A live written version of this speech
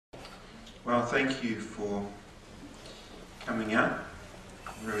Well, thank you for coming out.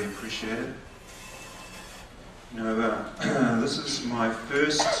 Really appreciate it. You know, this is my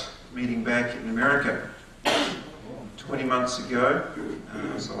first meeting back in America. 20 months ago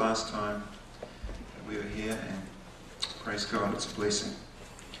was the last time that we were here, and praise God, it's a blessing.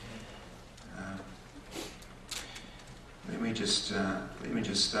 Let me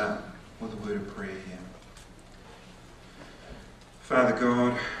just start with a word of prayer here. Father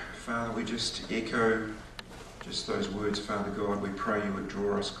God, Father, we just echo just those words, Father God. We pray you would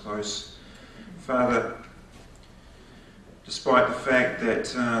draw us close. Father, despite the fact that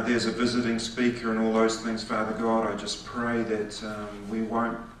there's a visiting speaker and all those things, Father God, I just pray that we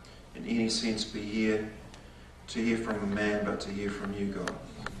won't in any sense be here to hear from a man, but to hear from you, God.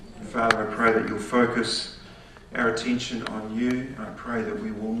 And Father, I pray that you'll focus our attention on you. I pray that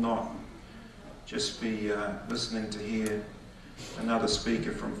we will not just be listening to hear another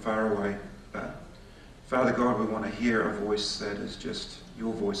speaker from far away, but Father God, we want to hear a voice that is just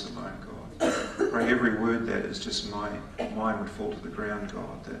your voice alone, God. I pray every word that is just mine would fall to the ground,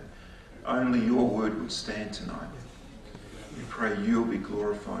 God, that only your word would stand tonight. We pray you'll be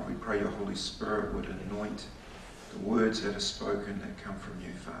glorified. We pray your Holy Spirit would anoint the words that are spoken that come from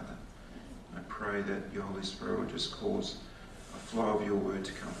you, Father. I pray that your Holy Spirit would just cause a flow of your word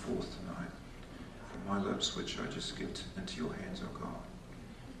to come forth tonight from my lips, which I just give into your hands, O God.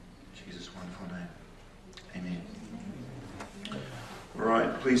 In Jesus' wonderful name. Amen. All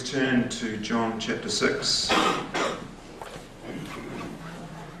right, please turn to John chapter 6.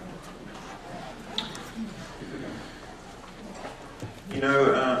 You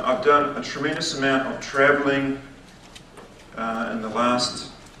know, I've done a tremendous amount of traveling in the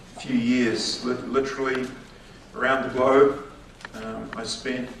last few years, literally around the globe. I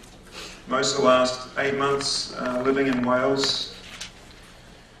spent most of the last 8 months living in Wales.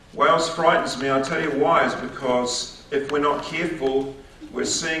 Wales frightens me. I'll tell you why. Is because if we're not careful, we're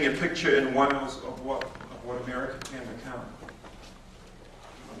seeing a picture in Wales of what America can become.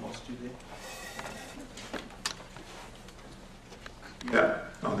 I lost you there. Yeah.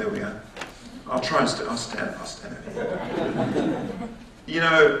 Oh, there we are. I'll try and I'll stand over here. You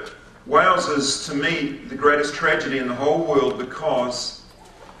know, Wales is, to me, the greatest tragedy in the whole world because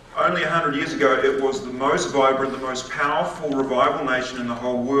only 100 years ago it was the most vibrant, the most powerful revival nation in the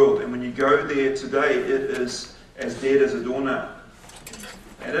whole world. And when you go there today, it is as dead as a doornail.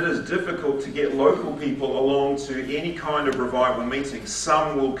 And it is difficult to get local people along to any kind of revival meeting.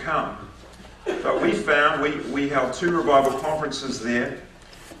 Some will come. But we found, we held 2 revival conferences there.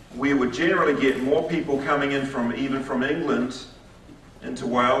 We would generally get more people coming in even from England into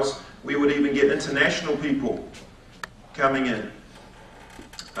Wales. We would even get international people coming in.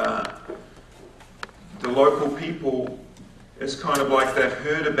 The local people, it's kind of like they've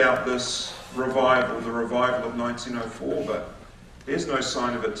heard about this revival, the revival of 1904, but there's no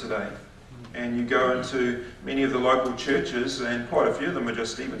sign of it today. And you go into many of the local churches, and quite a few of them are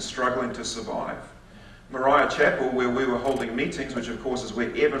just even struggling to survive. Moriah Chapel, where we were holding meetings, which of course is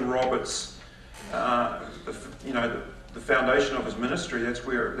where Evan Roberts, the foundation of his ministry, that's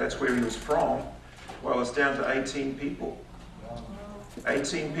where he was from. Well, it's down to 18 people.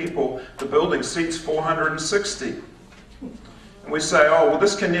 18 people. The building seats 460. And we say, oh, well,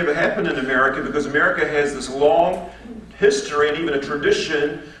 this can never happen in America because America has this long history and even a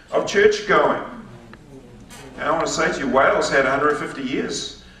tradition of church going. And I want to say to you, Wales had 150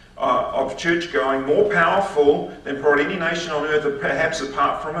 years of church going, more powerful than probably any nation on earth, perhaps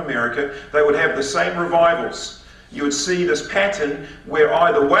apart from America. They would have the same revivals. You would see this pattern where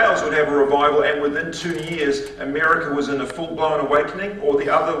either Wales would have a revival and within 2 years America was in a full-blown awakening, or the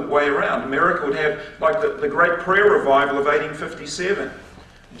other way around. America would have, like the Great Prayer Revival of 1857,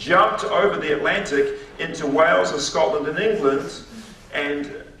 jumped over the Atlantic into Wales and Scotland and England, and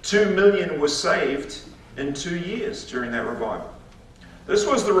 2 million were saved in 2 years during that revival. This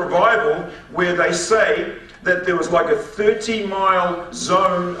was the revival where they say that there was like a 30-mile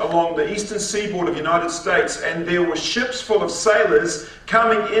zone along the eastern seaboard of the United States, and there were ships full of sailors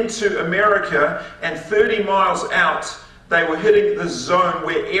coming into America, and 30 miles out they were hitting this zone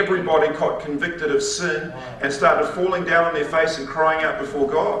where everybody got convicted of sin and started falling down on their face and crying out before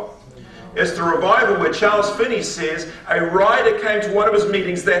God. It's the revival where Charles Finney says a rider came to one of his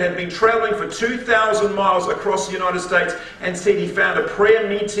meetings that had been traveling for 2,000 miles across the United States and said he found a prayer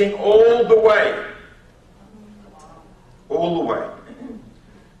meeting all the way. All the way.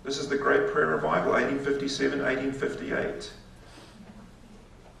 This is the Great Prayer Revival, 1857, 1858.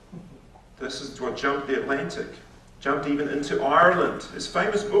 This is what jumped the Atlantic. Jumped even into Ireland. There's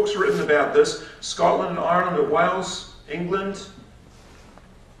famous books written about this. Scotland and Ireland, Wales, England.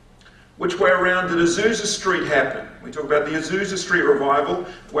 Which way around did Azusa Street happen? We talk about the Azusa Street revival.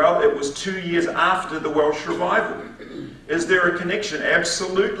 Well, it was 2 years after the Welsh revival. Is there a connection?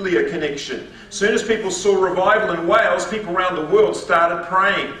 Absolutely a connection. As soon as people saw revival in Wales, people around the world started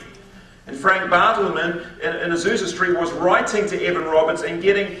praying. And Frank Bartleman in Azusa Street was writing to Evan Roberts and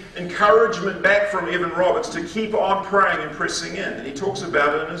getting encouragement back from Evan Roberts to keep on praying and pressing in. And he talks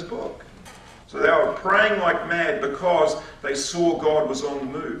about it in his book. So they were praying like mad because they saw God was on the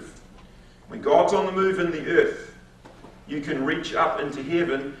move. When God's on the move in the earth, you can reach up into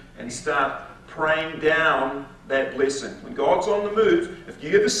heaven and start praying down that blessing. When God's on the move, if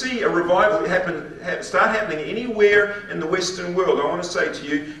you ever see a revival start happening anywhere in the Western world, I want to say to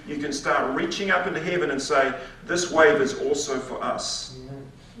you, you can start reaching up into heaven and say, this wave is also for us.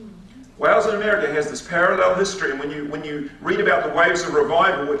 Wales in America has this parallel history, and when you read about the waves of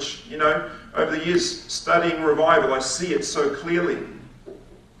revival, which, over the years studying revival, I see it so clearly.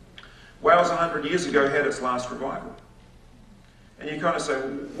 Wales 100 years ago had its last revival. And you kind of say,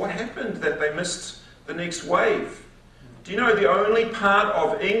 what happened that they missed the next wave? Do you know the only part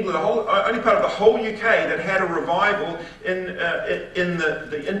of England, only part of the whole UK that had a revival in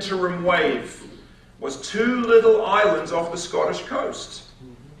the interim wave was 2 little islands off the Scottish coast,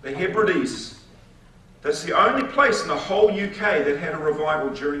 the Hebrides. That's the only place in the whole UK that had a revival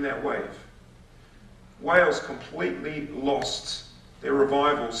during that wave. Wales completely lost their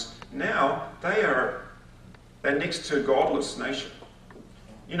revivals. Now they're next to a godless nation.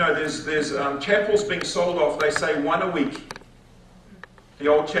 There's chapels being sold off, they say 1 a week. The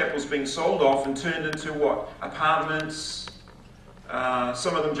old chapels being sold off and turned into what? Apartments.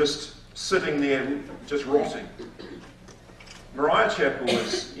 Some of them just sitting there, just rotting. Moriah Chapel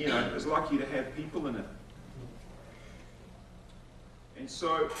is lucky to have people in it. And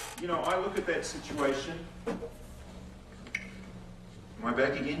so, I look at that situation. Am I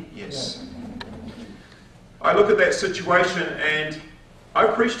back again? Yes. I look at that situation, and I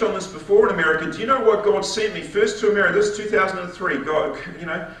preached on this before in America. Do you know what God sent me first to America? This is 2003.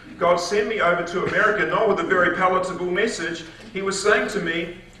 God sent me over to America, not with a very palatable message. He was saying to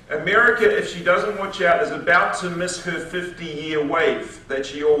me, America, if she doesn't watch out, is about to miss her 50-year wave that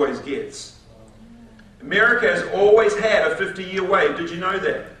she always gets. America has always had a 50-year wave. Did you know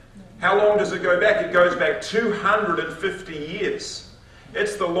that? How long does it go back? It goes back 250 years.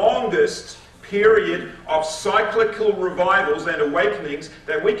 It's the longest period of cyclical revivals and awakenings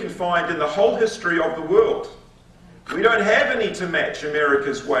that we can find in the whole history of the world. We don't have any to match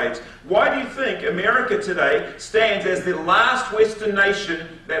America's waves. Why do you think America today stands as the last Western nation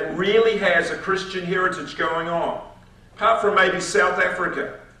that really has a Christian heritage going on? Apart from maybe South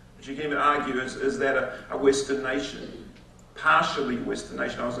Africa, which you can even argue is that a Western nation? Partially Western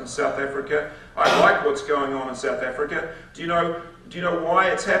nation. I was in South Africa. I like what's going on in South Africa. Do you know why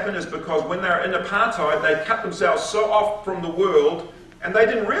it's happened? It's because when they were in apartheid, they cut themselves so off from the world, and they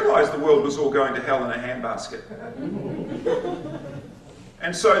didn't realize the world was all going to hell in a handbasket.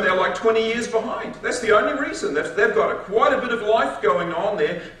 And so they're like 20 years behind. That's the only reason. They've got quite a bit of life going on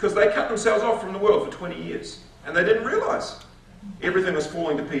there because they cut themselves off from the world for 20 years. And they didn't realize everything was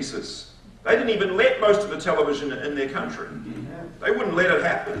falling to pieces. They didn't even let most of the television in their country. They wouldn't let it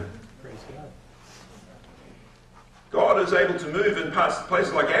happen. God is able to move in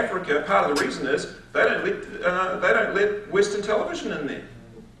places like Africa. Part of the reason is they don't let Western television in there.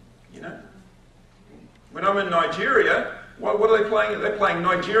 When I'm in Nigeria, what are they playing? They're playing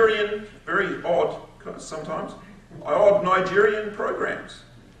Nigerian, very odd sometimes, odd Nigerian programs.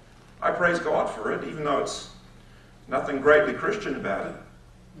 I praise God for it, even though it's nothing greatly Christian about it.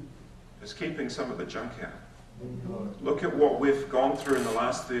 It's keeping some of the junk out. Look at what we've gone through in the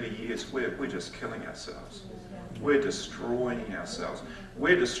last 30 years. We're just killing ourselves. We're destroying ourselves.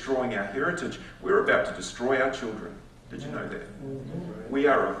 We're destroying our heritage. We're about to destroy our children. Did you know that? We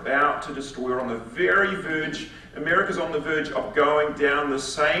are about to destroy. We're on the very verge. America's on the verge of going down the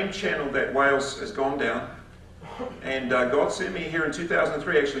same channel that Wales has gone down. And God sent me here in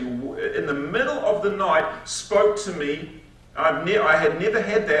 2003, actually, in the middle of the night, spoke to me. I had never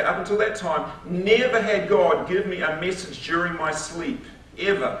had that up until that time. Never had God give me a message during my sleep,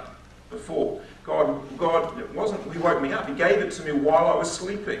 ever before. God, it wasn't, He woke me up. He gave it to me while I was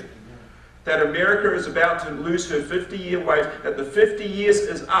sleeping. That America is about to lose her 50-year wave, that the 50 years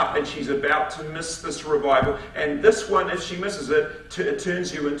is up and she's about to miss this revival. And this one, if she misses it, it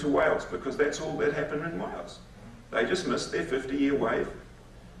turns you into Wales, because that's all that happened in Wales. They just missed their 50-year wave.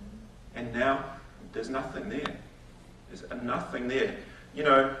 And now there's nothing there. There's nothing there.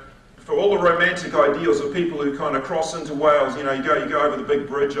 For all the romantic ideals of people who kind of cross into Wales, you go over the big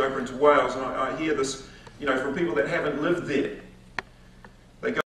bridge over into Wales, and I hear this, from people that haven't lived there.